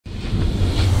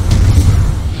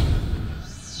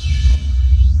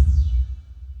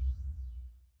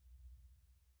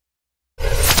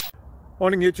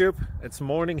Morning YouTube, it's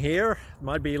morning here. It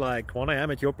might be like 1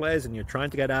 a.m. at your place and you're trying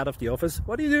to get out of the office.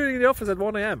 What are you doing in the office at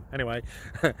 1 a.m? Anyway,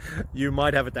 you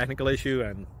might have a technical issue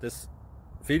and this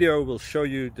video will show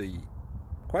you the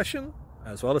question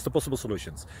as well as the possible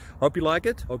solutions. Hope you like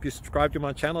it, hope you subscribe to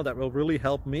my channel. That will really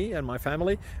help me and my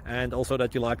family, and also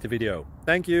that you like the video.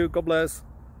 Thank you, God bless.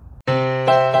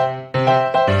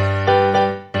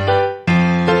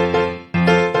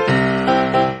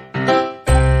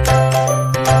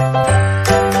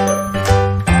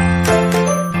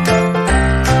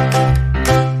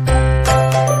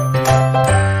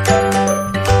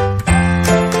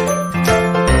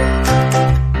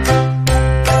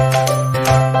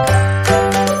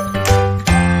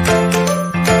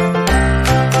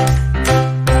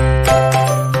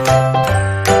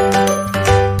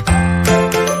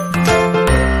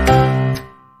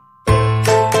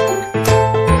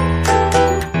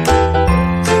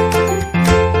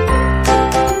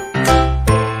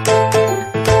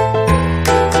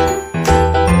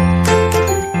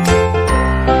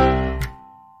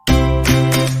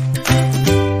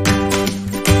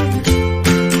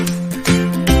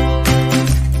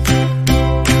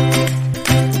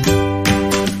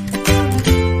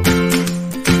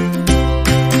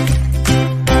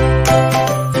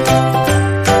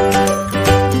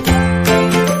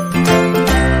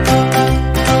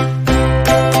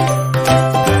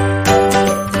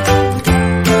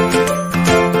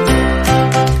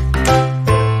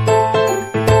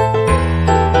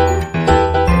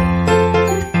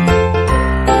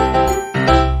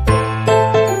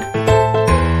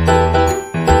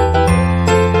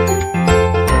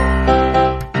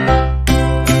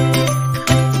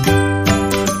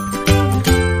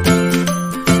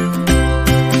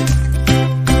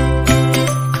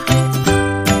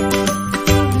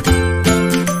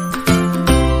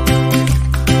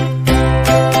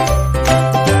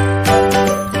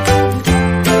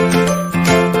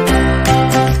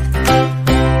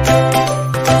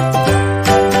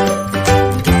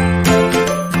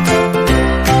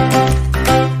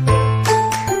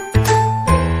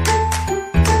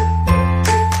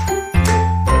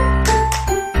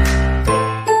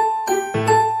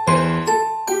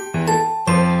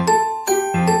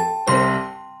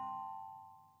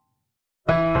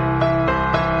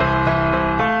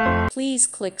 Please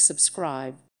click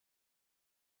subscribe.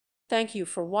 Thank you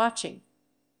for watching.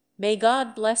 May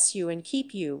God bless you and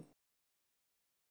keep you.